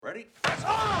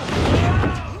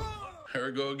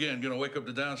go again. Gonna wake up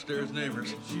the downstairs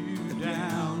neighbors. You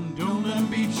down, don't let them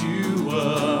beat you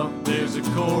up. There's a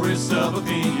chorus of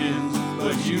opinions,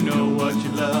 but you know what you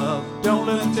love. Don't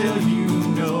let them tell you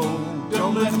no,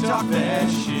 don't let them talk that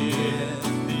shit.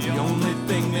 The only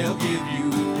thing they'll give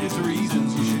you is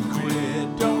reasons you should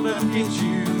quit. Don't let them get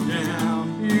you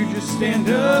down, you just stand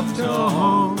up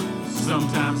tall.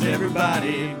 Sometimes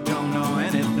everybody don't know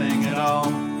anything at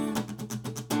all.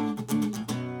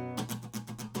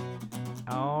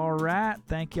 All right.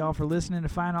 Thank y'all for listening to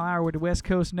Final Hour with the West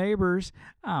Coast Neighbors.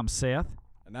 I'm Seth,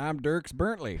 And I'm Dirks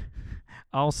Bentley.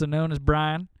 also known as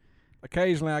Brian.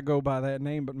 Occasionally I go by that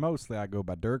name, but mostly I go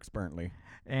by Dirks Bentley.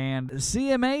 And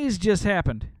CMAs just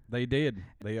happened. They did.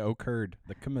 They occurred.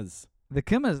 The commas. The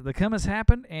commas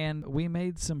happened, and we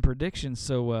made some predictions.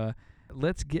 So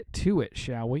let's get to it,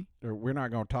 shall we? We're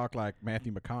not going to talk like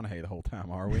Matthew McConaughey the whole time,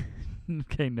 are we?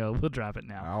 Okay, no, we'll drop it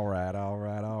now. All right. All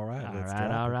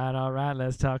right.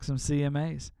 Let's talk some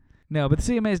CMAs. No, but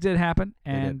the CMAs did happen,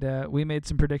 and we made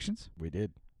some predictions. We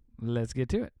did. Let's get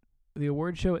to it. The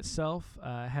award show itself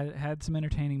had some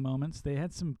entertaining moments. They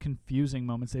had some confusing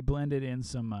moments. They blended in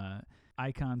some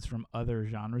icons from other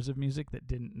genres of music that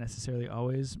didn't necessarily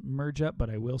always merge up, but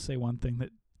I will say one thing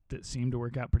that seemed to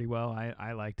work out pretty well.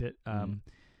 I liked it.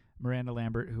 Miranda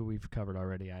Lambert, who we've covered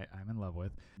already, I'm in love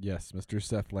with. Yes, Mr.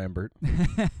 Seth Lambert.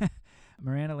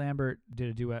 Miranda Lambert did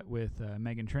a duet with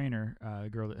Meghan Trainor, a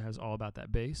girl that has All About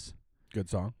That Bass. Good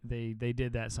song. They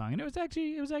did that song, and it was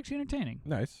actually entertaining.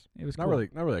 Nice. It was not cool.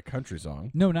 really a country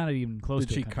song. No, not even close Did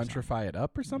to she a country countrify it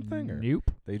up or something? song. Or Nope.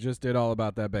 they just did All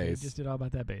About That Bass. They just did All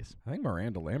About That Bass. I think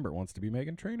Miranda Lambert wants to be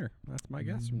Meghan Trainor. That's my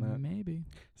guess from that. Maybe.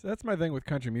 So that's my thing with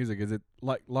country music. Is it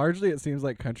like largely it seems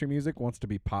like country music wants to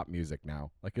be pop music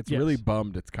now. Like it's really Yes.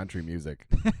 bummed it's country music.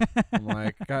 I'm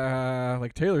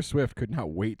like Taylor Swift could not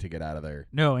wait to get out of there.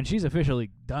 No, and she's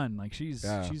officially done. Like she's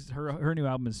Yeah. her new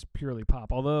album is purely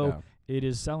pop. Although Yeah. it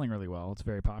is selling really well. It's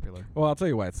very popular. Well, I'll tell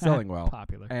you why it's selling well.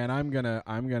 Popular. And I'm gonna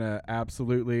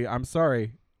absolutely. I'm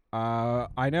sorry.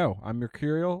 I know I'm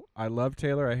mercurial. I love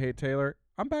Taylor. I hate Taylor.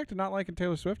 I'm back to not liking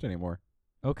Taylor Swift anymore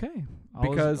Okay.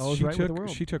 because all's right with the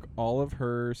world. she took all of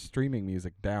her streaming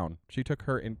music down. She took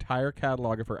her entire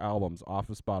catalog of her albums off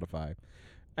of Spotify.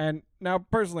 And now,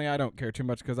 personally, I don't care too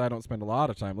much because I don't spend a lot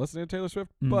of time listening to Taylor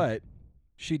Swift. Mm. But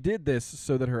she did this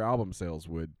so that her album sales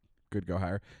could go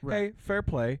higher. Right. Hey, fair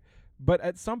play. But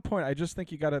at some point, I just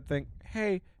think you got to think,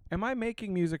 hey, am I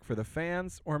making music for the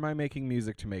fans or am I making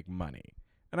music to make money?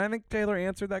 And I think Taylor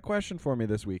answered that question for me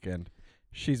this weekend.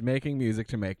 She's making music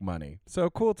to make money. So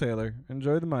cool, Taylor.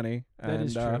 Enjoy the money. That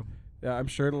is true. Yeah, I'm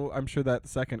sure that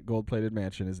second gold-plated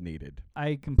mansion is needed.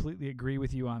 I completely agree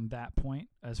with you on that point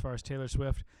as far as Taylor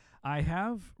Swift. I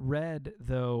have read,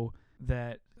 though,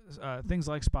 that things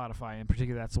like Spotify, in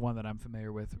particular, that's the one that I'm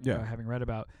familiar with, having read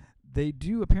about, they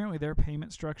do apparently their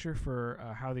payment structure for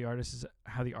how the artists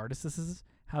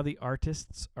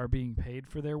are being paid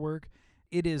for their work.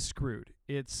 It is screwed.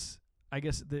 It's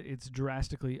it's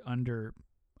drastically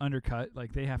undercut.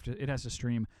 Like it has to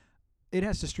stream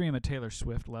a Taylor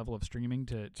Swift level of streaming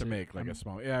to make like a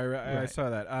small. Yeah, I saw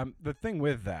that. The thing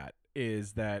with that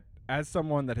is that as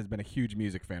someone that has been a huge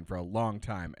music fan for a long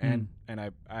time, and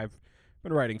I've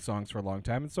been writing songs for a long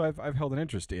time, and so I've held an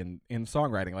interest in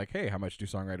songwriting. Like, hey, how much do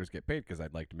songwriters get paid? Because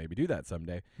I'd like to maybe do that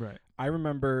someday. Right. I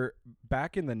remember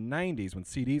back in the 90s when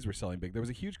CDs were selling big, there was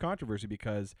a huge controversy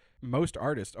because most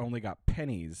artists only got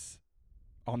pennies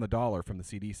on the dollar from the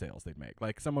CD sales they'd make.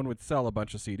 Like someone would sell a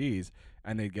bunch of CDs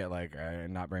and they'd get like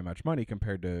not very much money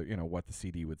compared to what the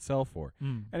CD would sell for.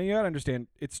 And you gotta understand,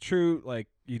 it's true. Like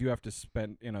you do have to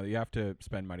spend you have to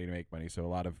spend money to make money. So a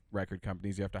lot of record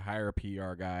companies, you have to hire a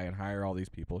PR guy and hire all these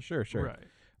people. Sure. Right.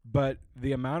 But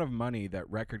the amount of money that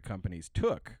record companies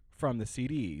took from the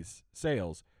CDs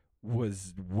sales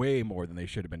was way more than they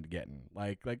should have been getting.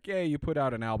 Like yeah, you put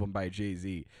out an album by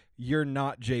Jay-Z. You're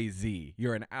not Jay-Z.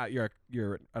 You're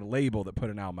a label that put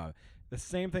an album out. The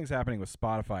same thing's happening with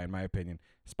Spotify, in my opinion.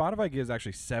 Spotify gives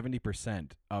actually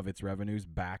 70% of its revenues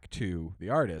back to the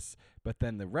artists, but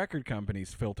then the record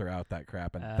companies filter out that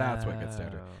crap, and that's what gets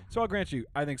down to it. So I'll grant you,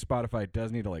 I think Spotify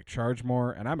does need to charge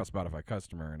more, and I'm a Spotify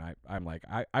customer, and I'm like,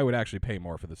 I would actually pay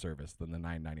more for the service than the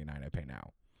 $9.99 I pay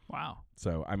now. Wow.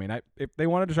 So, I mean, if they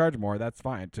wanted to charge more, that's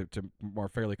fine. To more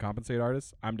fairly compensate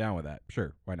artists, I'm down with that.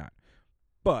 Sure, why not?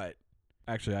 But,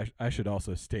 actually, I should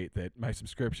also state that my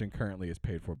subscription currently is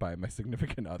paid for by my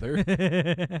significant other.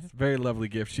 It's a very lovely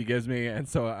gift she gives me. And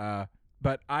so,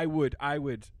 but I would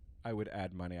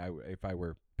add money if I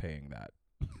were paying that.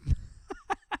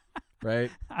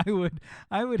 Right?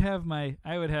 I would have my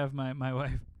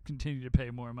wife continue to pay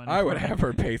more money. I for would it. have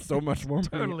her pay so much more money.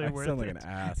 Totally I worth sound like it. an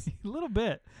ass. A little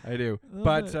bit. I do. little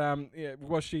But bit. yeah,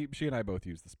 well, she and I both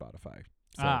use the Spotify.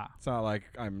 So Ah. it's not like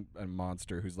I'm a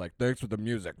monster who's like, thanks for the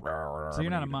music. So you're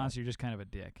not a monster. You're just kind of a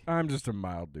dick. I'm just a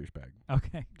mild douchebag.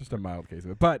 Okay. Just a mild case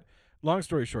of it. But long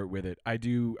story short with it, I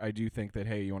do think that,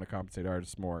 hey, you want to compensate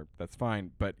artists more, that's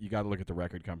fine. But you got to look at the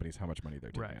record companies, how much money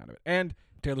they're taking Right. out of it. And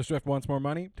Taylor Swift wants more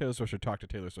money. Taylor Swift should talk to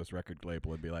Taylor Swift's record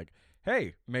label and be like,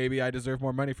 hey, maybe I deserve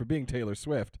more money for being Taylor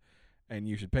Swift, and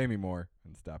you should pay me more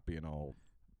and stop being all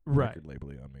Right. record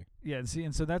label-y on me. Yeah.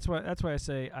 And so that's why I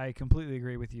say I completely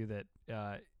agree with you that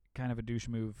kind of a douche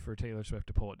move for Taylor Swift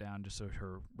to pull it down just so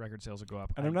her record sales will go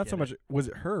up. And I'm not so much, was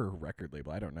it her record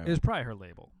label? I don't know. It was probably her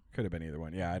label, Could have been either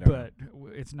one. Yeah, I don't know.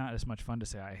 but it's not as much fun to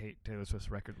say I hate Taylor Swift's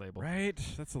record label. Right?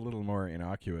 That's a little more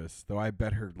innocuous. Though I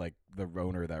bet her, like, the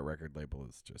owner of that record label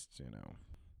is just,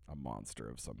 a monster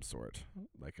of some sort.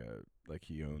 Like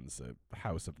he owns a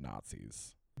house of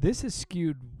Nazis. This is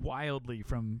skewed wildly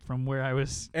from where I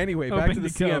was. Anyway, back hoping to the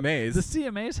to go. CMAs. The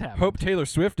CMAs happened. Hope Taylor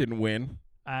Swift didn't win.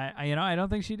 I don't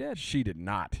think she did. She did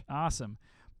not. Awesome.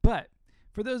 But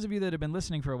for those of you that have been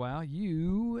listening for a while,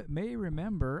 you may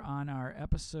remember on our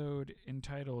episode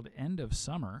entitled End of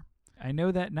Summer. I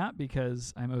know that not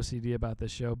because I'm OCD about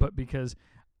this show, but because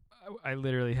I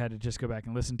literally had to just go back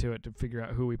and listen to it to figure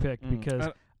out who we picked, because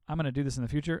I'm going to do this in the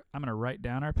future. I'm going to write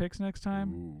down our picks next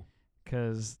time, Ooh,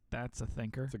 because that's a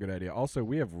thinker. that's a good idea. Also,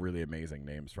 we have really amazing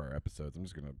names for our episodes.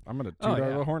 I'm gonna toot Oh, our yeah.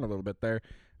 little horn a little bit there.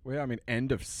 Well, I mean,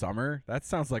 End of Summer. That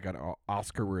sounds like an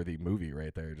Oscar-worthy movie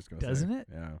right there. Just gonna Doesn't say. it?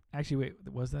 Yeah. Actually, wait,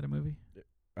 was that a movie?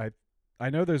 I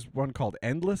know there's one called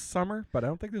Endless Summer, but I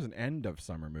don't think there's an End of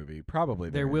Summer movie. Probably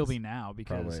There will is. be now,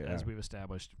 because Probably, as yeah. we've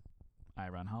established, I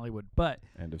run Hollywood. But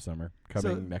End of Summer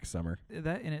coming next summer.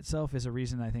 that in itself is a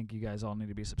reason I think you guys all need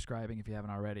to be subscribing if you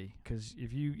haven't already. Because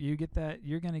if you get that,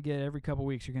 you're going to get every couple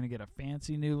weeks, you're going to get a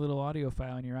fancy new little audio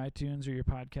file in your iTunes or your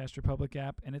Podcast Republic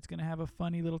app, and it's going to have a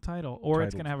funny little title, or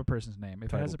it's Titled- going to have a person's name.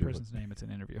 If it has a titled person's name, it's an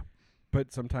interview.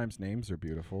 But sometimes names are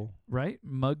beautiful. Right?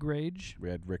 Mug Rage. We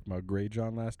had Rick Mugrage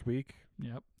on last week.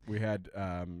 Yep. We had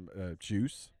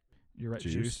Juice. You're right.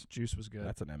 Juice. Juice was good.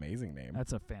 That's an amazing name.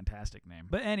 That's a fantastic name.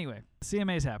 But anyway,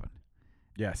 CMAs happened.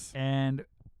 Yes. And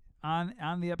on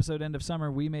the episode End of Summer,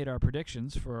 we made our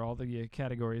predictions for all the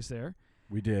categories there.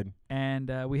 We did. And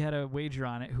we had a wager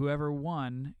on it. Whoever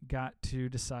won got to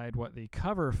decide what the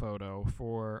cover photo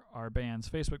for our band's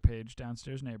Facebook page,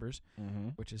 Downstairs Neighbors, Mm-hmm.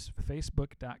 which is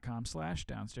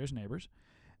facebook.com/Downstairs Neighbors.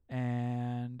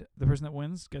 And the person that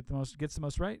wins gets the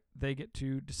most right. They get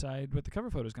to decide what the cover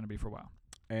photo is going to be for a while.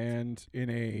 And in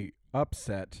a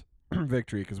upset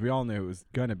victory, because we all knew it was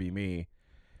gonna be me,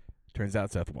 turns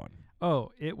out Seth won.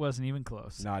 Oh, it wasn't even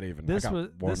close. Not even. This I got was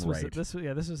one this was right. this was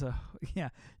yeah this was a yeah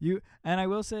you and I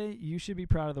will say you should be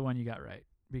proud of the one you got right,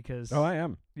 because Oh, I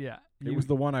am. yeah It was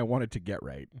the one I wanted to get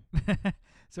right.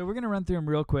 So we're gonna run through them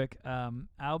real quick.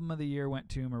 Album of the year went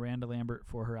to Miranda Lambert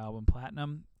for her album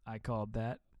Platinum. I called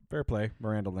that. Fair play.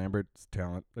 Miranda Lambert's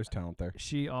talent. There's talent there.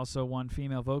 She also won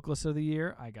Female Vocalist of the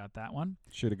Year. I got that one.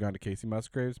 Should have gone to Casey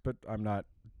Musgraves, but I'm not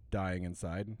dying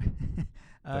inside.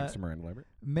 Thanks to Miranda Lambert.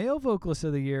 Male Vocalist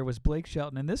of the Year was Blake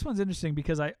Shelton, and this one's interesting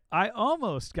because I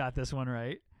almost got this one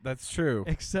right. That's true.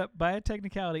 Except by a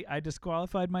technicality, I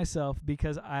disqualified myself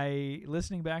because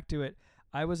listening back to it,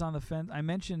 I was on the fence. I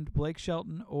mentioned Blake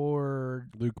Shelton or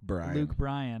Luke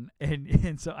Bryan.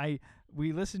 and so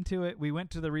we listened to it. We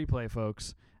went to the replay,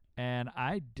 folks, and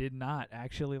I did not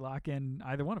actually lock in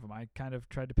either one of them. I kind of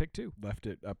tried to pick two. Left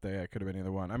it up there. It could have been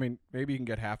either one. I mean, maybe you can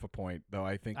get half a point, though.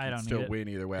 I think I you'd don't still need it. win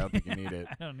either way. I don't think you need it.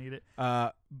 I don't need it.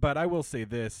 But I will say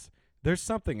this. There's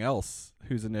something else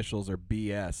whose initials are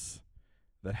BS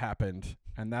that happened,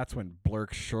 and that's when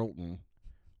Blake Shelton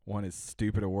won his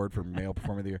stupid award for Male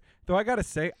Performer of the Year. Though I got to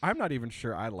say, I'm not even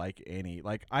sure I like any.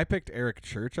 Like, I picked Eric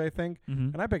Church, I think, Mm-hmm.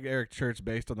 and I picked Eric Church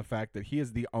based on the fact that he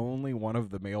is the only one of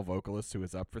the male vocalists who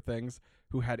is up for things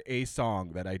who had a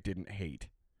song that I didn't hate.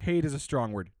 Hate is a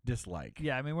strong word. Dislike.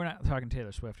 Yeah, I mean, we're not talking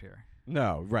Taylor Swift here.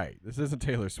 No, right. This isn't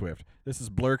Taylor Swift. This is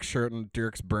Blake Shelton,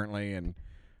 Dierks Bentley, and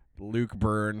Luke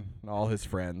Byrne and all his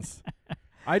friends.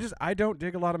 I don't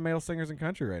dig a lot of male singers in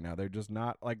country right now. They're just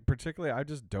not, like, particularly, I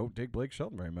just don't dig Blake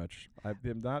Shelton very much. I'm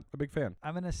not a big fan.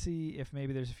 I'm gonna see if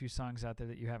maybe there's a few songs out there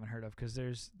that you haven't heard of, because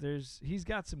he's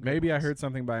got some. Good Maybe I ones. heard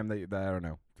something by him that I don't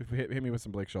know. Hit me with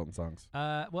some Blake Shelton songs.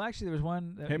 Well, actually, there was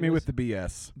one. Hit me with the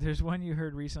BS. There's one you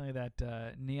heard recently,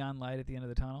 that Neon Light at the End of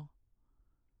the Tunnel.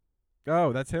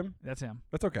 Oh, that's him? That's him.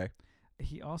 That's okay.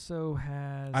 He also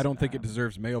has. I don't think it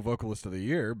deserves Male Vocalist of the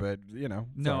Year, but, you know.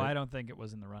 No, I don't think it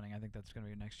was in the running. I think that's going to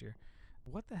be next year.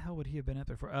 What the hell would he have been out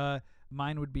there for?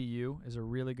 Mine Would Be You is a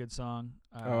really good song.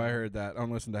 Oh, I heard that. I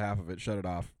listened to half of it. Shut it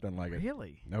off. Didn't like it.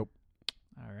 Really? Nope.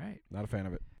 All right. Not a fan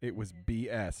of it. It was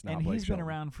BS. Not And Blake he's been Shelton.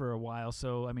 around for a while.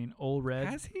 So I mean, Old Red.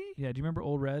 Has he? Yeah. Do you remember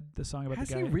Old Red? The song about Has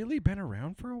the guy. he really been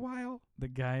around for a while? The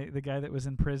guy that was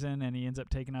in prison, and he ends up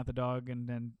taking out the dog, and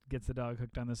then gets the dog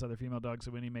hooked on this other female dog.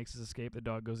 So when he makes his escape, the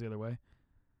dog goes the other way.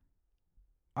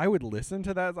 I would listen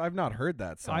to that. I've not heard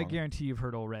that song. I guarantee you've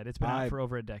heard Old Red. It's been out for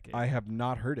over a decade. I have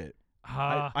not heard it.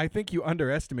 I think you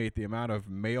underestimate the amount of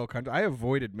male country. I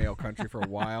avoided male country for a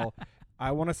while. I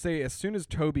want to say as soon as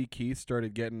Toby Keith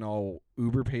started getting all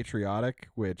uber patriotic,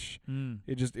 which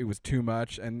it was too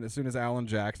much, and as soon as Alan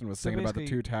Jackson was singing about the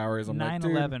Two Towers, I'm like,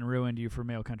 9/11 ruined you for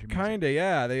male country music. Kinda,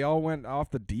 yeah. They all went off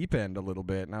the deep end a little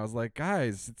bit, and I was like,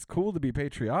 guys, it's cool to be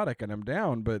patriotic, and I'm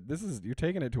down, but you're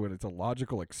taking it to it's a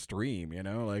logical extreme, you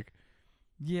know, like.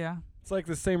 Yeah. It's like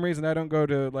the same reason I don't go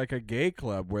to like a gay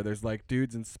club where there's like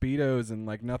dudes in Speedos and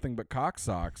like nothing but cock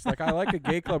socks. Like I like a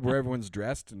gay club where everyone's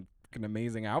dressed in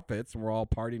amazing outfits and we're all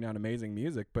partying out amazing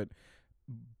music, but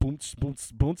boonts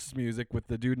boonts boonts music with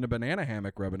the dude in a banana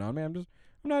hammock rubbing on me, I'm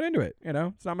not into it, you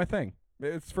know? It's not my thing.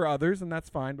 It's for others and that's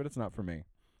fine, but it's not for me.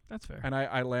 That's fair. And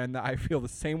I feel the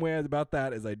same way about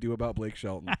that as I do about Blake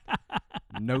Shelton.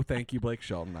 No thank you, Blake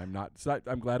Shelton.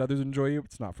 I'm glad others enjoy you.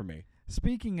 It's not for me.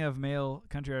 Speaking of male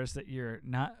country artists that you're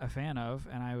not a fan of,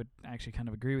 and I would actually kind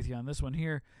of agree with you on this one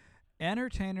here,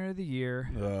 Entertainer of the Year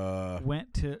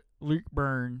went to Luke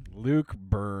Bryan. Luke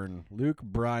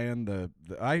Bryan.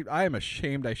 I am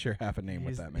ashamed I share half a name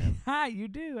with that man. You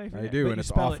do. I do, but and it's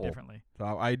spell awful. It differently.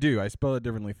 So I do. I spell it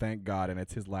differently, thank God, and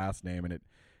it's his last name, and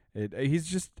he's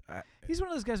just. He's one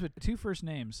of those guys with two first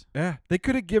names. Yeah, they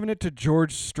could have given it to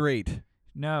George Strait.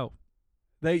 No.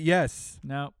 Yes.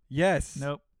 No. Yes.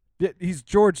 Nope. He's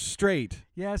George Strait.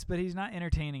 Yes, but he's not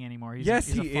entertaining anymore. He's yes,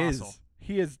 a he fossil. is.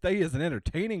 He is an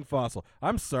entertaining fossil.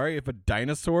 I'm sorry if a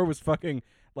dinosaur was fucking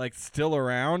like still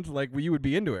around, like you would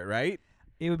be into it, right?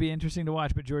 It would be interesting to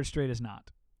watch, but George Strait is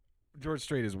not. George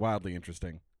Strait is wildly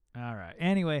interesting. All right.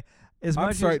 Anyway,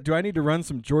 I'm sorry. Do I need to run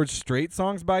some George Strait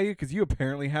songs by you? Because you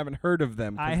apparently haven't heard of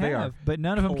them. I they have, are but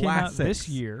none of them came out classics. this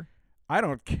year. I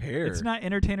don't care. It's not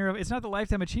It's not the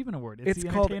Lifetime Achievement Award. It's the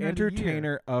called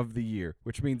Entertainer of the Year,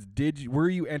 which means were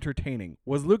you entertaining?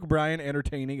 Was Luke Bryan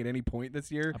entertaining at any point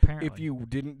this year? Apparently. If you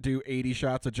didn't do 80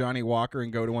 shots of Johnny Walker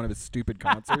and go to one of his stupid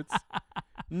concerts,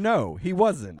 no, he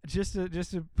wasn't. Just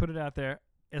to put it out there,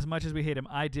 as much as we hate him,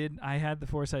 I had the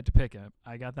foresight to pick him.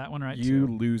 I got that one right. You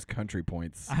too. lose country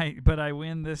points. But I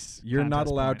win this. You're not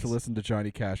allowed points. to listen to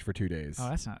Johnny Cash for 2 days. Oh,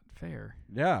 that's not fair.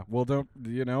 Yeah. Well,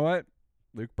 you know what?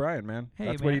 Luke Bryan, man. Hey,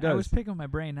 that's man, what he does. I was picking with my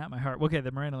brain, not my heart. Okay,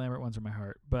 the Miranda Lambert ones are my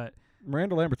heart, but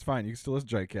Miranda Lambert's fine. You can still listen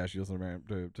to Johnny Cash. You listen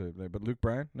to but Luke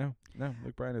Bryan, no.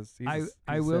 Luke Bryan is.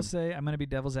 I will say I'm going to be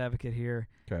devil's advocate here.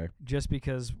 Okay. Just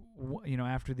because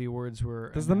after the awards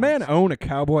were. Does the man own a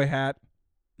cowboy hat?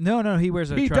 No, he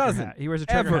wears a trucker doesn't. hat. He wears a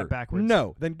trucker hat backwards.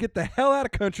 No, then get the hell out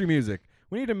of country music.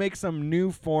 We need to make some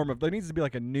new form of. There needs to be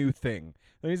like a new thing.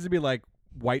 There needs to be like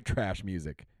white trash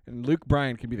music. And Luke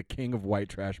Bryan can be the king of white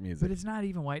trash music. But it's not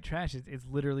even white trash. It's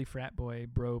literally frat boy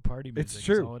bro party music. It's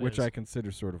true, all it which is. I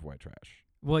consider sort of white trash.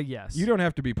 Well, yes. You don't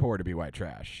have to be poor to be white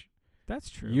trash.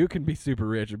 That's true. You can be super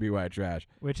rich and be white trash.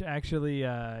 Which actually,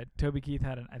 Toby Keith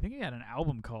I think he had an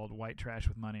album called White Trash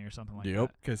with Money or something like that.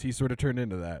 Yep, because he sort of turned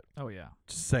into that. Oh, yeah.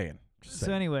 Just saying.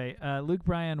 So anyway, Luke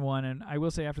Bryan won, and I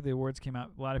will say after the awards came out,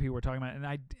 a lot of people were talking about it,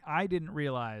 and I didn't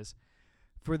realize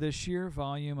for the sheer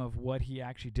volume of what he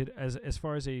actually did as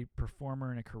far as a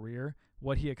performer in a career,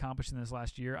 what he accomplished in this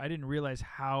last year, I didn't realize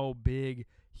how big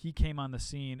he came on the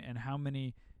scene and how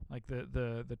many like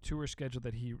the tour schedule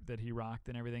that he rocked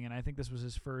and everything. And I think this was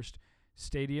his first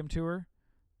stadium tour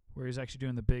where he's actually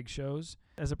doing the big shows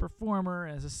as a performer,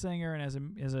 as a singer, and as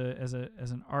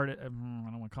an artist. I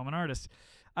don't want to call him an artist.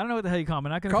 I don't know what the hell you call him.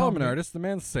 I'm not going to call him an artist. The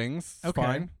man sings. It's okay.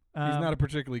 Fine. He's not a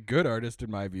particularly good artist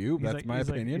in my view. That's my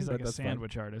opinion. He's but like a that's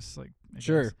sandwich artist. Like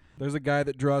sure. There's a guy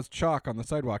that draws chalk on the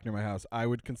sidewalk near my house. I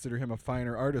would consider him a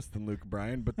finer artist than Luke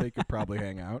Bryan, but they could probably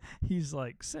hang out. He's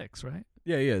like 6, right?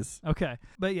 Yeah, he is. Okay.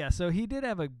 But yeah, so he did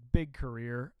have a big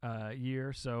career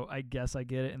year, so I guess I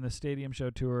get it. In the stadium show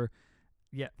tour,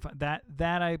 yeah, that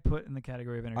I put in the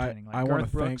category of entertaining. I want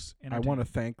to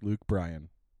thank Luke Bryan.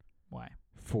 Why?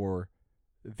 For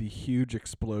the huge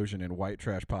explosion in white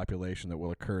trash population that will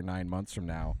occur 9 months from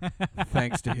now,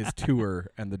 thanks to his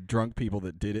tour and the drunk people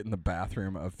that did it in the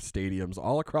bathroom of stadiums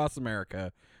all across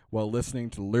America while listening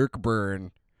to Luke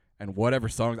Bryan and whatever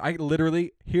songs.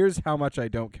 Here's how much I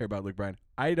don't care about Luke Bryan.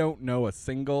 I don't know a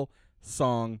single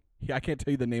song. I can't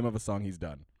tell you the name of a song he's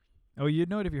done. Oh, you'd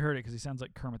know it if you heard it because he sounds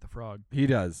like Kermit the Frog. He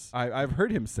does. I've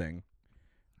heard him sing.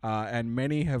 and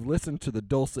many have listened to the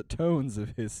dulcet tones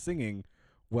of his singing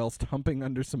whilst humping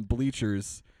under some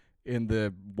bleachers in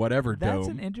the whatever That's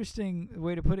dome. an interesting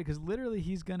way to put it, because literally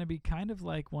he's going to be kind of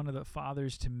like one of the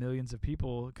fathers to millions of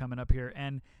people coming up here,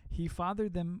 and he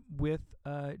fathered them with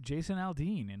Jason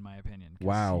Aldean, in my opinion. 'Cause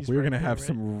Wow, he's we're right going to there, have right?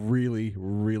 some really,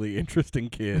 really interesting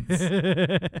kids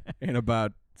in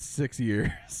about 6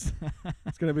 years.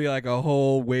 It's going to be like a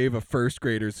whole wave of first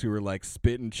graders who are like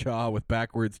spit and chaw with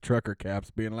backwards trucker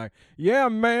caps being like, yeah,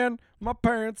 man, my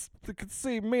parents could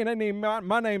see me and they need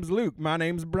my name's Luke, my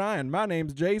name's Brian, my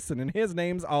name's Jason, and his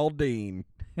name's Aldean.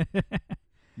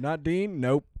 Not Dean?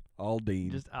 Nope.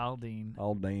 Aldean. Just Aldean.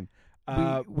 Aldean.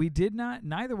 We did not.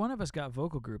 Neither one of us got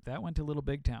vocal group. That went to Little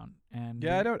Big Town, and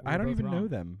Yeah, we I don't were even both know wrong.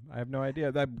 them. I have no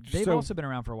idea. They've So also been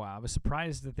around for a while. I was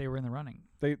surprised that they were in the running.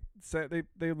 they said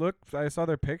they look. I saw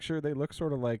their picture. They look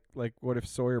sort of like what if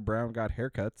Sawyer Brown got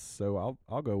haircuts? So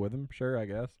I'll go with them. Sure, I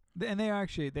guess. And they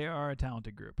are a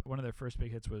talented group. One of their first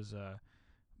big hits was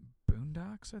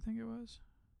Boondocks, I think it was.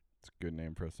 It's a good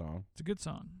name for a song. It's a good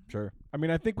song. Sure. I mean,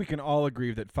 I think we can all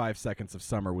agree that 5 Seconds of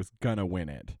Summer was gonna win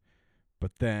it,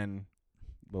 but then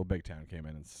Little Big Town came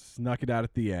in and snuck it out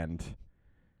at the end.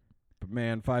 But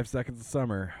man, 5 Seconds of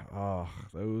Summer. Oh,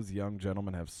 those young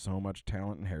gentlemen have so much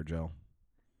talent and hair gel.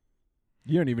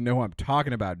 You don't even know who I'm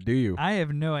talking about, do you? I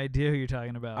have no idea who you're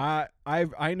talking about.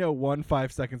 I know one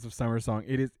 5 Seconds of Summer song.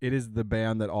 It is the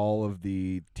band that all of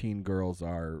the teen girls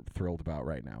are thrilled about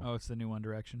right now. Oh, it's the new One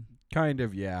Direction. Kind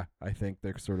of, yeah. I think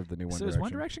they're sort of the new One So Direction. is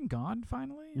One Direction gone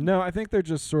finally? No, I think they're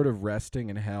just sort of resting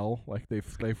in hell. Like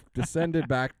they've descended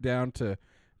back down to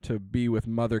be with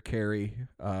Mother Carey.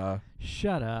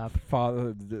 Shut up.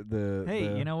 Father the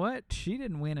Hey, you know what? She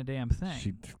didn't win a damn thing.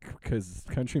 she because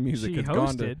country music She has hosted.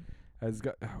 gone to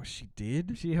she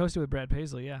did. She hosted with Brad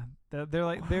Paisley. Yeah, they're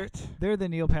like they're the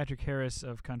Neil Patrick Harris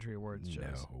of country awards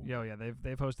shows. No. Yeah,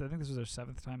 they've hosted. I think this was their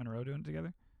 7th time in a row doing it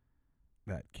together.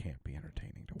 That can't be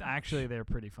entertaining to watch. Actually, they're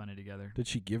pretty funny together. Did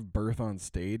she give birth on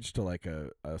stage to like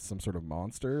a some sort of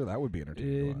monster? That would be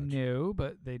entertaining to watch. No,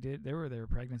 but they did. There were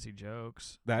pregnancy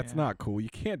jokes. That's Yeah. not cool. You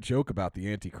can't joke about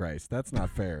the Antichrist. That's not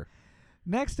fair.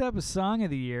 Next up is Song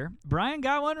of the Year. Brian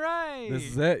got one right. This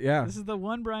is it. Yeah. This is the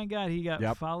one Brian got. He got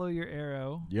Yep. Follow Your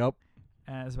Arrow Yep.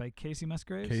 as by Casey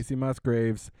Musgraves. Casey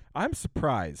Musgraves. I'm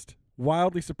surprised,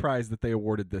 wildly surprised that they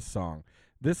awarded this song.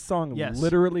 This song Yes.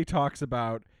 literally talks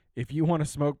about if you want to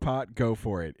smoke pot, go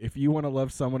for it. If you want to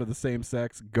love someone of the same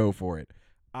sex, go for it.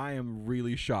 I am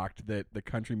really shocked that the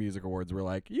Country Music Awards were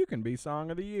like, you can be Song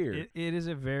of the Year. It is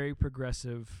a very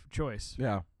progressive choice.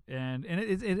 Yeah. And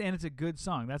it's a good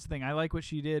song. That's the thing. I like what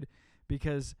she did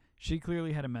because she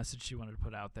clearly had a message she wanted to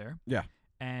put out there. Yeah.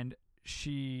 And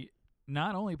she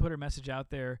not only put her message out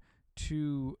there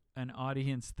to an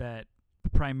audience that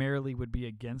primarily would be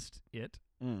against it,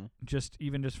 just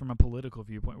from a political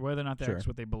viewpoint, whether or not that's Sure.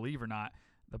 what they believe or not,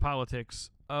 the politics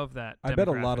of that. I bet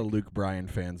a lot of demographic. Luke Bryan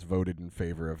fans voted in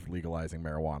favor of legalizing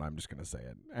marijuana. I'm just going to say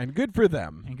it. And good for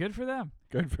them. And good for them.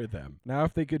 Good for them. Now,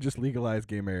 if they could just legalize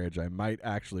gay marriage, I might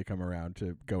actually come around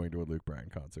to going to a Luke Bryan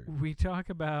concert. We talk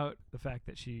about the fact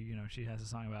that she has a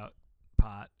song about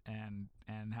pot and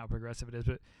how progressive it is,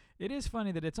 but it is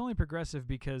funny that it's only progressive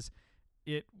because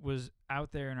it was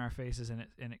out there in our faces and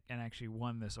it actually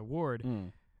won this award.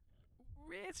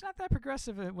 It's not that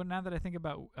progressive now that I think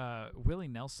about Willie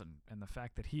Nelson and the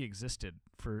fact that he exists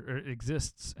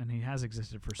and he has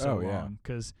existed for so Oh, yeah. long,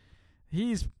 because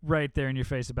he's right there in your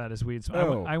face about his weed. So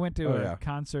Oh. I went to Oh, a yeah.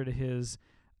 concert of his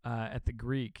at the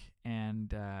Greek, and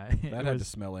That had to was,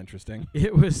 smell interesting.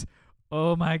 it was,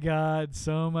 oh my God,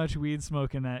 so much weed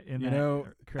smoke in that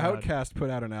crowd. Outkast put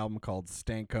out an album called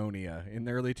Stankonia in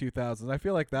the early 2000s. I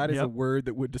feel like that is a Yep. word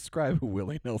that would describe a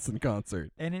Willie Nelson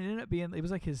concert. And it ended up being, it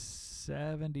was like his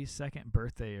 72nd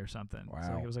birthday or something. So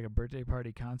Wow. like it was like a birthday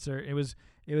party concert. It was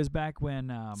back when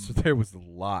So there was a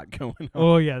lot going on.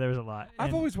 oh yeah, there was a lot. I've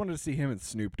And always wanted to see him and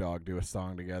Snoop Dogg do a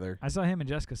song together. I saw him and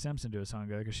Jessica Simpson do a song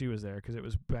together because she was there, because it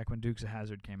was back when Dukes of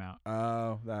Hazzard came out.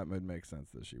 Oh, that would make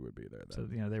sense that she would be there then.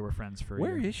 So they were friends for a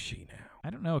Where year. is she now? I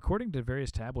don't know. According to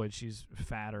various tabloids, she's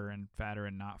fatter and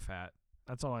not fat.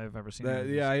 That's all I've ever seen.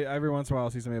 Every once in a while I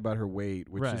see something about her weight,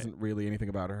 which Right. isn't really anything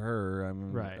about her.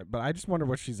 Right. But I just wonder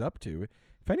what she's up to.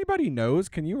 If anybody knows,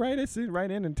 can you write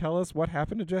in and tell us what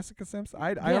happened to Jessica Simpson?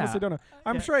 I honestly don't know.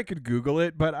 I'm Yeah. sure I could Google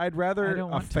it, but I'd I rather don't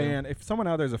a want to. fan. If someone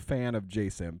out there's a fan of J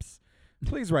Simps,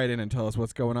 please write in and tell us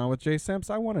what's going on with J Simps.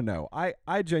 I want to know.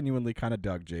 I genuinely kind of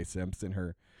dug J Simps in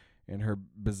her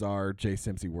bizarre J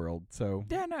Simpsy world. So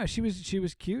Yeah, no, she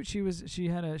was cute. She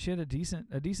had a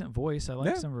decent voice. I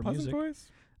liked some of her pleasant music.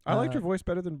 voice. I liked her voice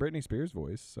better than Britney Spears'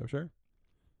 voice. So sure.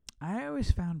 I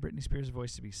always found Britney Spears'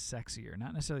 voice to be sexier,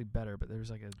 not necessarily better, but there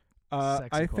was like a sexy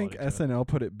I think quality to it. SNL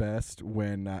put it best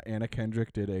when Anna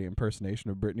Kendrick did a impersonation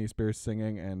of Britney Spears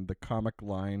singing, and the comic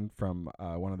line from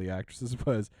one of the actresses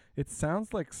was, "It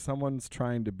sounds like someone's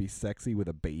trying to be sexy with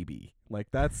a baby." Like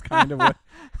that's kind of what,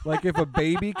 like if a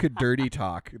baby could dirty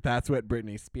talk, that's what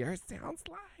Britney Spears sounds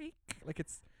like. Like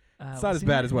it's not as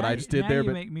bad as what I just did there, you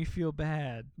but make me feel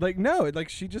bad. like no, like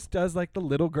she just does like the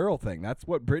little girl thing. That's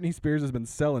what Britney Spears has been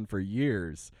selling for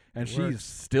years, and It she's works.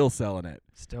 still selling it.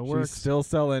 Still She's works. still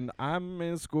selling, I'm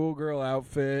in a schoolgirl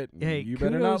outfit. Hey, you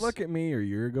better not kudos- look at me or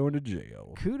you're going to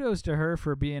jail. Kudos to her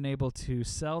for being able to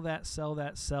sell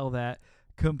that,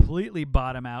 completely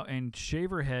bottom out and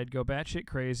shave her head, go batshit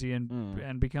crazy,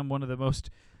 and become one of the most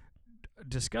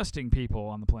disgusting people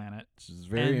on the planet. Which is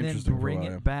very and interesting. then bring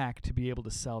for it back to be able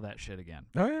to sell that shit again.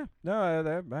 Oh yeah, no,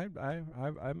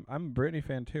 I'm a Britney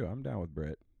fan too. I'm down with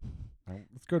Brit.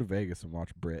 Let's go to Vegas and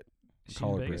watch Brit. Is she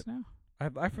Call in her Vegas Brit. now?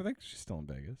 I think she's still in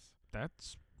Vegas.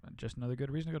 That's just another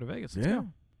good reason to go to Vegas. Let's yeah. go.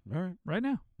 All right. Right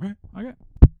now. Right. Okay.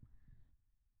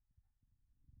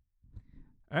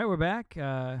 All right, we're back.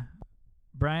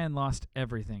 Brian lost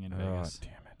everything in Oh Vegas.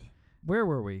 damn it! Where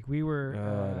were we? We were I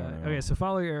don't know. okay. So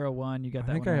follow your arrow 1. You got I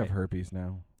that think one I right. have herpes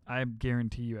now. I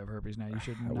guarantee you have herpes now. You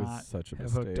should That not was such a have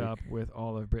mistake. hooked up with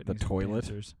all of Britney's toilet?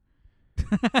 dancers.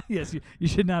 Yes, you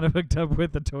should not have hooked up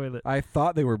with the toilet. I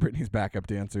thought they were Britney's backup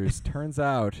dancers. Turns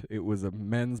out it was a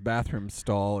men's bathroom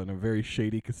stall in a very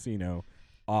shady casino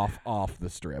off the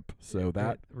strip. So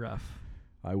that rough.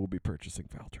 I will be purchasing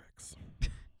Valtrex.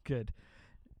 Good.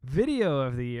 Video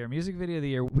of the year, music video of the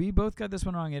year. We both got this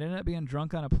one wrong. It ended up being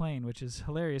Drunk on a Plane, which is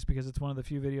hilarious because it's one of the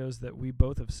few videos that we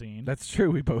both have seen. That's true.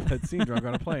 We both had seen Drunk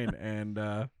on a Plane and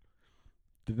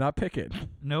did not pick it.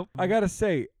 Nope. I gotta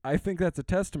say, I think that's a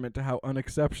testament to how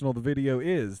unexceptional the video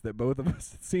is that both of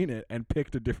us had seen it and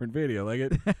picked a different video.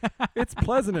 Like it's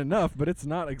pleasant enough, but it's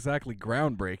not exactly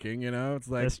groundbreaking. You know, it's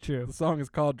like That's true. the song is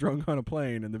called "Drunk on a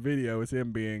Plane" and the video is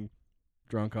him being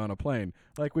drunk on a plane,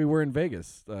 like we were in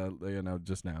Vegas.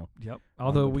 Just now. Yep.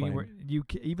 Although the we plane. were,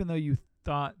 even though you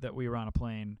thought that we were on a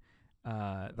plane,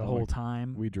 the whole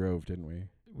time We drove, didn't we?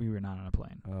 we were not on a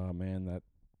plane. Oh man, that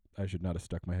I should not have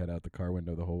stuck my head out the car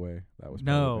window the whole way. That was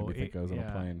No, probably what made me think I was on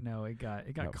a plane. No, it got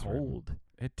That was hard. cold.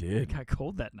 It It did. got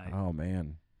cold that night. Oh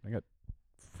man, I got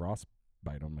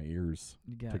frostbite on my ears.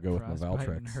 You got to go with my frostbite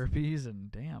and Valtrex. herpes,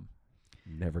 and damn.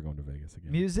 Never going to Vegas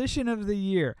again. Musician of the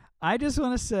year. I just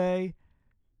want to say,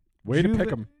 Way to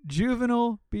pick 'em.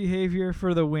 Juvenile Behavior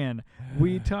for the win.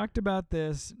 We talked about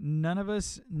this. None of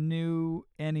us knew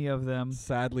any of them.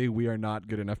 Sadly, we are not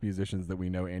good enough musicians that we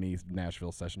know any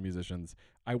Nashville session musicians.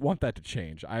 I want that to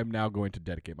change. I am now going to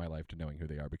dedicate my life to knowing who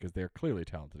they are because they are clearly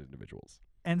talented individuals.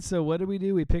 And so what did we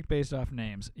do? We picked based off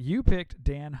names. You picked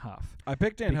Dan Huff. I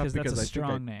picked Dan Huff because that's because a I think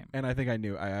strong name. and I think I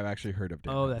knew. I've actually heard of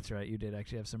Dan. Oh, Huff. that's right. You did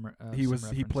actually have some. He some was.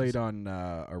 He played references.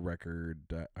 on a record.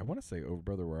 I want to say "Over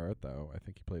Brother Where Art Thou." I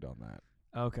think he played on that.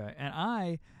 Okay, and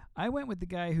I went with the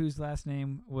guy whose last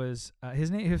name was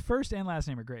his first and last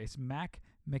name are great. It's Mac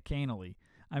McAnally.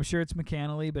 I'm sure it's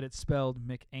McAnally, but it's spelled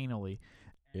McAnally.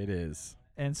 It is.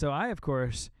 And so I, of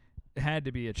course, had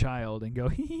to be a child and go,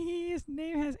 his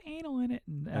name has anal in it,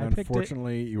 and I And picked it.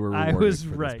 unfortunately, you were I rewarded was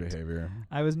for right. this behavior.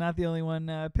 I was not the only one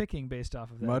picking based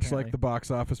off of that. Much like apparently. the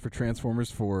box office for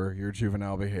Transformers 4, your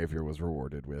juvenile behavior was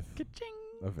rewarded with Ka-ching!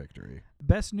 a victory.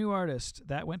 Best new artist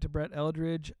that went to Brett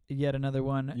Eldridge. Yet another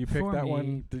one. You picked for that me.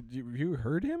 one. Did you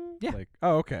heard him? Yeah. Like,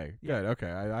 oh, okay, Yeah. good.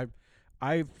 Okay,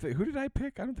 who did I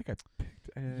pick? I don't think I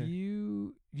picked.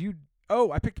 You.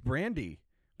 Oh, I picked Brandy.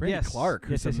 Brandy Yes. Clark,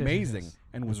 who's Yes, yes, yes, amazing yes.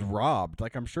 and was robbed.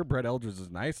 Like, I'm sure Brett Eldridge is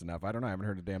nice enough. I don't know. I haven't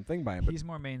heard a damn thing by him. But He's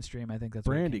more mainstream. I think that's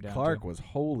Brandy what it came down Clark to. was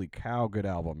holy cow, good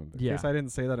album. In Yeah. case I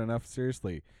didn't say that enough,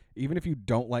 seriously, even if you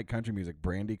don't like country music,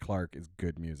 Brandy Clark is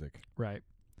good music. Right.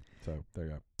 So there you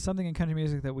go. Something in country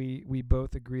music that we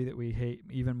both agree that we hate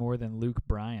even more than Luke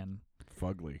Bryan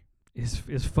Fugly. is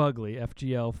Fugly.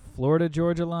 FGL Florida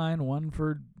Georgia line, one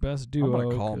for best duo. I'm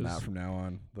gonna call him 'cause- that from now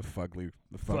on. The Fugly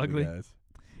Fugly. guys.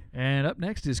 And up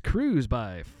next is Cruise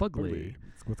by Fugly.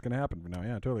 That's what's gonna happen from now.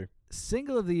 Yeah, totally.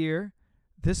 Single of the year.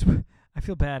 This I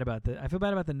feel bad about I feel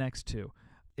bad about the next two.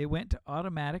 It went to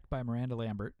Automatic by Miranda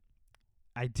Lambert.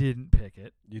 I didn't pick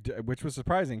it. Which was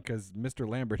surprising because Mr.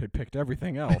 Lambert had picked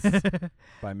everything else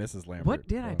by Mrs. Lambert. What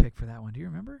did I pick for that one? Do you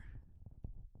remember?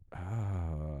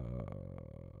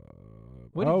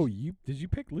 What did you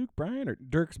pick Luke Bryan or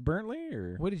Dierks Bentley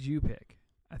or What did you pick?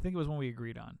 I think it was one we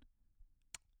agreed on.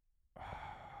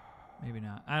 Maybe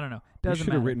not. I don't know. we Doesn't should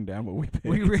matter. have written down what we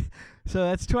picked. So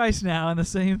that's twice now on the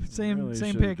same Really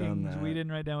same should have done pickings. We that.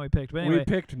 didn't write down what we picked. But anyway, we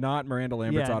picked not Miranda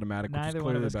Lambert's yeah, Automatic, which is neither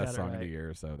one clearly of the us best got it song of the right.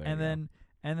 year. So there and you then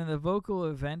And then the vocal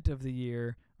event of the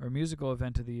year, or musical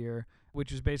event of the year,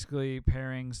 which is basically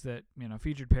pairings that,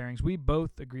 featured pairings. We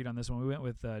both agreed on this one. We went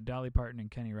with Dolly Parton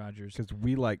and Kenny Rogers. Because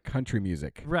we like country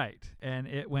music. Right. And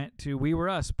it went to We Were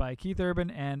Us by Keith Urban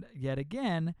and, yet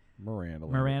again, Miranda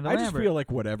Lambert. I just feel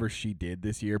like whatever she did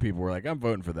this year, people were like, I'm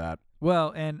voting for that.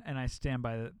 Well, and I stand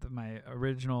by my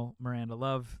original Miranda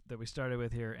Love that we started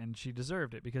with here, and she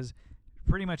deserved it because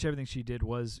pretty much everything she did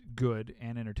was good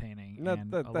and entertaining,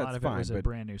 and a lot of it was a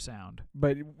brand new sound.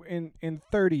 But in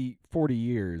 30, 40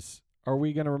 years, are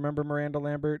we going to remember Miranda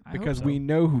Lambert? Because so. We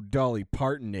know who Dolly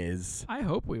Parton is. I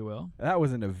hope we will. That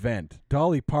was an event.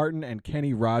 Dolly Parton and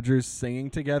Kenny Rogers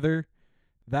singing together.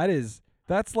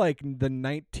 That's like the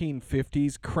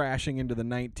 1950s crashing into the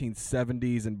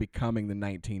 1970s and becoming the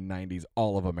 1990s,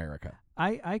 all of America.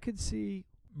 I could see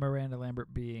Miranda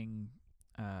Lambert being,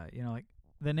 like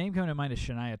the name coming to mind is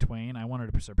Shania Twain. I want her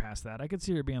to surpass that. I could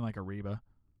see her being like a Reba.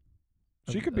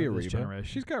 She could be a Reba. Generation.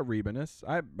 She's got Reba-ness.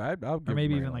 I'll give or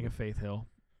maybe Miranda even like a Faith Hill.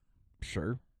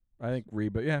 Sure. I think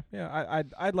Reba. Yeah.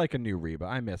 I'd like a new Reba.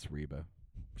 I miss Reba.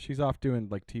 She's off doing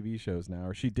like TV shows now,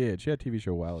 or she did. She had a TV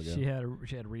show a while ago. She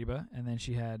had Reba, and then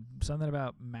she had something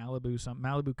about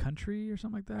Malibu Country or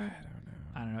something like that.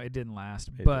 I don't know. It didn't last,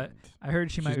 but I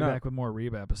heard she might be back with more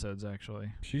Reba episodes.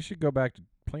 Actually, she should go back to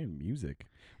playing music.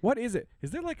 What is it?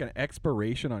 Is there like an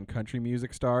expiration on country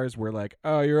music stars where like,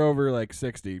 oh, you're over like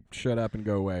 60, shut up and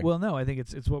go away? Well, no, I think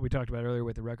it's what we talked about earlier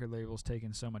with the record labels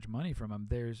taking so much money from them.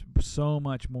 There's so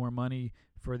much more money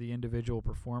for the individual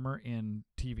performer in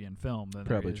TV and film than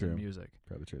there is in music.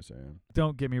 Probably true, so yeah.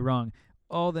 Don't get me wrong.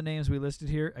 All the names we listed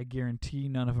here, I guarantee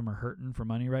none of them are hurting for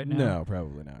money right now. No,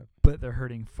 probably not. But they're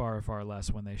hurting far, far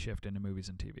less when they shift into movies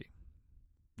and TV.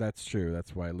 That's true.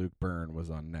 That's why Luke Byrne was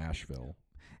on Nashville.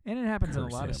 And it happens in a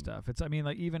lot of stuff. It's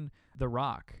like even The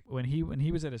Rock, when he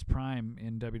was at his prime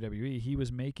in WWE, he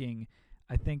was making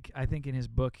I think in his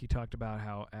book he talked about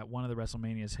how at one of the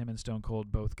WrestleManias him and Stone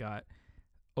Cold both got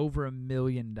over $1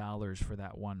 million for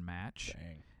that one match.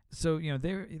 Dang. So,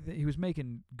 he was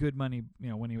making good money,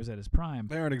 when he was at his prime.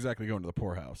 They aren't exactly going to the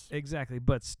poorhouse. Exactly,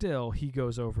 but still he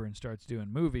goes over and starts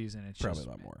doing movies, and it's probably just,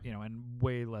 a lot more. And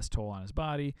way less toll on his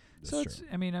body. That's so true.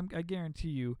 it's I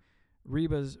guarantee you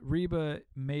Reba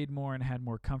made more and had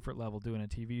more comfort level doing a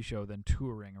TV show than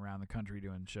touring around the country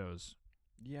doing shows.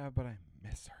 Yeah, but I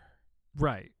miss her.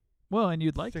 Right. Well, and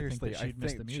you'd like Seriously, to think that she'd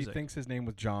miss the music. She thinks His Name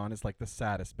Was John is like the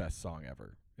saddest, best song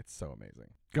ever. It's so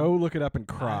amazing. Go look it up and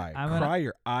cry. Cry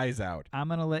your eyes out. I'm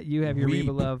going to let you have your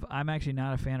Reba love. I'm actually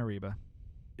not a fan of Reba.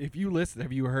 If you listen,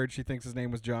 have you heard She Thinks His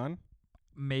Name Was John?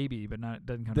 Maybe, but it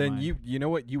doesn't come to mind. Then you know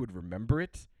what? You would remember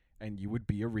it, and you would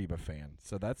be a Reba fan.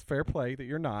 So that's fair play that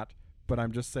you're not. But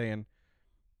I'm just saying,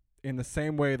 in the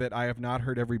same way that I have not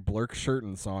heard every Blurk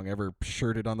Shirton song ever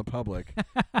shirted on the public,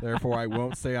 therefore I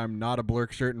won't say I'm not a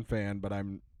Blurk Shirton fan, but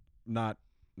I'm not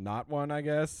one, I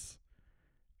guess,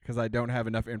 because I don't have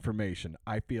enough information.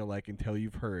 I feel like until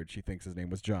you've heard She Thinks His Name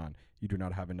Was John, you do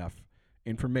not have enough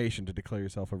information to declare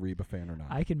yourself a Reba fan or not.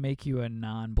 I can make you a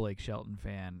non-Blake Shelton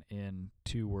fan in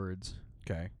 2 words.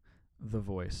 Okay. The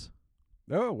Voice.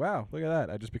 Oh, wow. Look at that.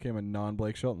 I just became a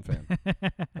non-Blake Shelton fan.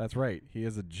 That's right. He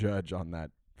is a judge on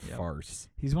that farce.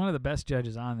 He's one of the best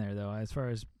judges on there, though, as far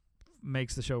as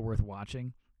makes the show worth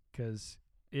watching, because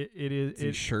it is... Is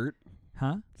he shirt?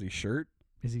 Huh? Is he shirt?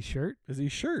 Is he shirt? Is he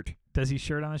shirt? Does he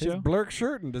shirt on the show? He's Blurk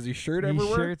Shirton. Does he shirt everywhere?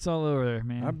 He shirts all over there,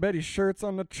 man. I bet he shirts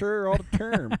on the chair all the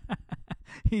term.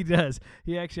 He does.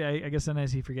 He actually, I guess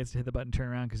sometimes he forgets to hit the button, turn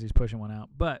around because he's pushing one out.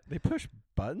 But they push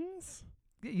buttons?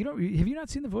 Have you not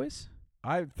seen The Voice?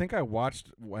 I think I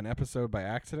watched an episode by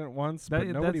accident once, but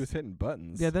nobody was hitting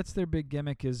buttons. Yeah, that's their big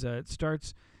gimmick. Is it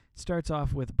starts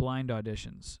off with blind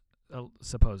auditions.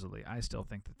 Supposedly, I still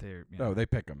think that they're. They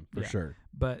pick them for sure.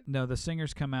 But no, the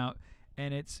singers come out,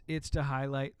 and it's to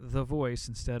highlight the voice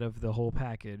instead of the whole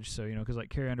package. So because like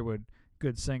Carrie Underwood,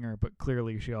 good singer, but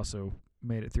clearly she also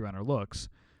made it through on her looks.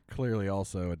 Clearly,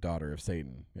 also a daughter of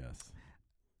Satan. Yes.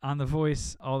 On The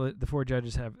Voice, all the 4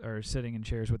 judges are sitting in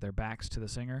chairs with their backs to the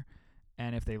singer.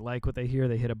 And if they like what they hear,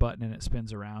 they hit a button and it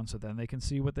spins around, so then they can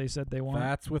see what they said they want.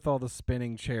 That's with all the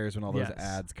spinning chairs when all those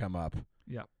ads come up.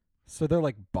 Yep. So they're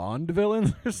like Bond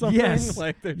villains or something? Yes.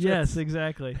 Like they're yes,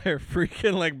 exactly. They're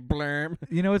freaking like blurm.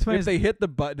 You know what's funny? If they hit the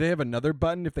button, they have another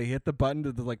button. If they hit the button,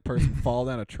 does the like person fall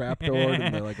down a trapdoor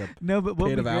and they're like a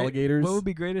pit of alligators? What would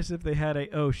be great is if they had a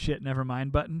oh shit never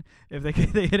mind button. If they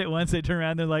hit it once, they turn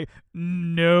around, they're like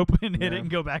nope, and hit it and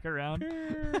go back around.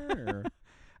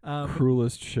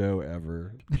 Cruelest show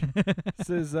ever.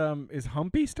 Is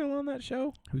Humpy still on that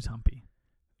show? Who's Humpy?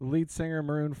 The lead singer,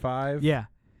 Maroon 5. Yeah,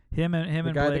 Him the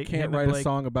and guy Blake. that can't him and write a Blake,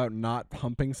 song about not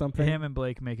pumping something. Him and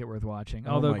Blake make it worth watching.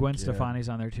 Oh Although my Gwen God. Stefani's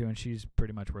on there too, and she's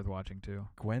pretty much worth watching too.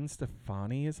 Gwen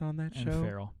Stefani is on that And show.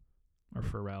 Farrell, or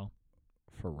Pharrell.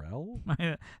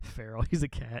 Pharrell? Farrell. He's a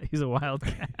cat. He's a wild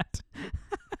cat.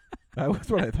 That was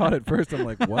what I thought at first. I'm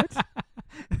like, what?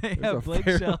 They There's a have Blake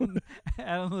Farrell. Shelton,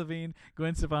 Adam Levine,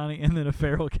 Gwen Stefani, and then a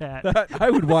feral cat. I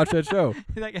would watch that show.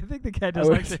 Like, I think the cat I just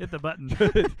likes wish- to hit the button.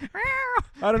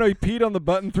 I don't know. He peed on the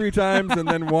button 3 times and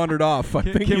then wandered off. I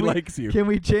Can- think can he we- likes you. Can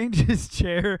we change his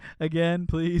chair again,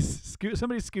 please?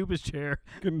 Somebody scoop his chair.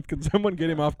 Can someone get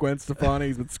him off Gwen Stefani?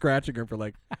 He's been scratching her for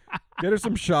like, get her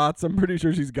some shots. I'm pretty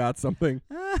sure she's got something.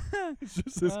 It's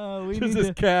just this, We just need this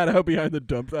to- cat out behind the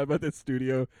dump out by the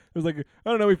studio. It was like, I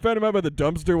don't know. We found him out by the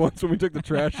dumpster once when we took the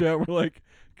trash out. We're like,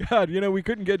 God, we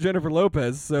couldn't get Jennifer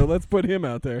Lopez, so let's put him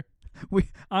out there. We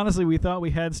thought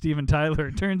we had Steven Tyler.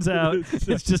 It turns out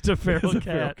it's just a feral It's a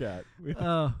feral cat. cat.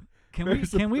 Oh, can Very we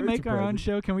very make our own surprising.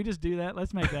 show? Can we just do that?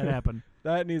 Let's make that happen.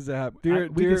 That needs to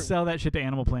happen. We could sell that shit to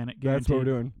Animal Planet. that's what we're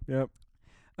Guaranteed. doing. Yep.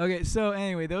 Okay, so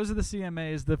anyway, those are the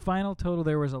CMAs. The final total,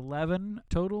 there was 11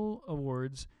 total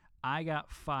awards. I got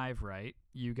 5 right.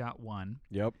 You got 1.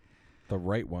 Yep. The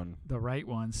right one. The right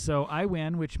one. So I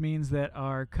win, which means that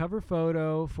our cover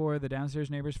photo for the Downstairs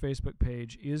Neighbors Facebook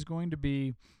page is going to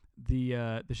be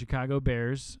the Chicago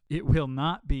Bears. It will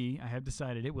not be, I have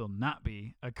decided, it will not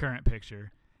be a current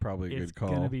picture. Probably a It's good call.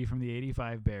 going to be from the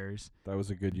 85 Bears. That was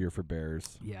a good year for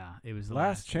Bears. Yeah, it was the Last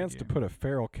last chance good to year. put a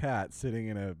feral cat sitting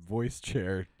in a voice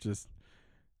chair. Just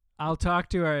I'll talk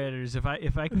to our editors. If I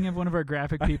can have one of our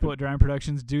graphic people at Drawing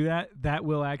Productions do that, that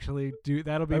will actually do.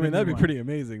 That'll be. I the mean, that'd new be one. pretty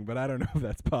amazing, but I don't know if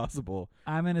that's possible.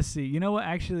 I'm gonna see. You know what?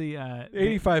 Actually,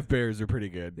 85 Bears are pretty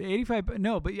the good. 85.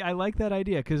 No, but I like that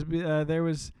idea because there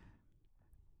was.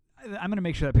 I'm gonna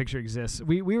make sure that picture exists.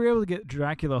 We were able to get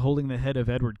Dracula holding the head of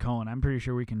Edward Cullen. I'm pretty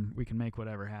sure we can make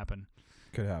whatever happen.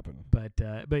 Could happen. But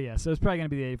yeah, so it's probably gonna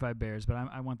be the 85 Bears. But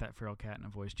I want that feral cat in a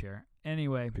voice chair.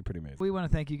 Anyway, Be pretty amazing. we want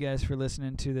to thank you guys for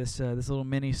listening to this little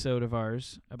mini-sode of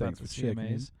ours about Thanks the for checking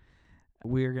in. CMAs.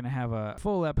 We're gonna have a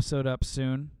full episode up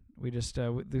soon. We just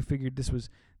we figured this was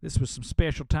some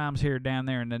special times here down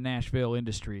there in the Nashville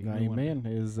industry. We wanted- Amen.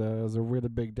 It was a really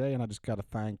big day, and I just got to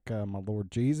thank my Lord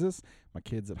Jesus, my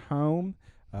kids at home,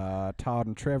 Todd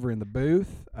and Trevor in the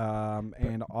booth,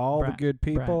 and all the Brian- good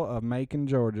people of Macon,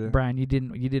 Georgia. Brian, you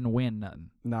didn't win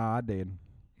nothing. Nah, I did.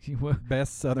 You wa-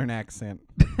 Best Southern accent.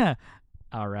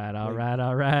 all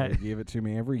right. They give it to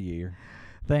me every year.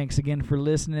 Thanks again for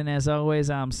listening. As always,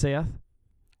 I'm Seth.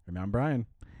 And I'm Brian.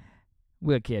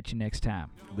 We'll catch you next time.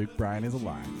 Luke Bryan is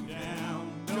alive.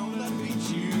 Down, don't let me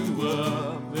beat you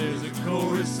up. There's a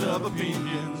chorus of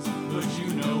opinions, but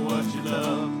you know what you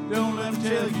love. Don't let them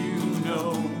tell you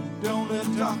no. Don't let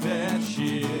them talk that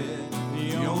shit.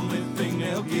 The only thing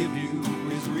they'll give you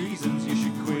is reasons you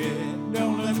should quit.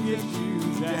 Don't let them get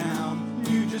you down.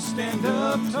 You just stand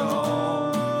up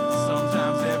tall.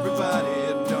 Sometimes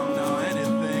everybody don't know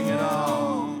anything at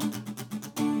all.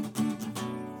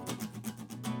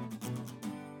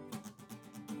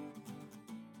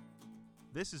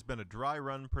 This has been a Dry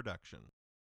Run production.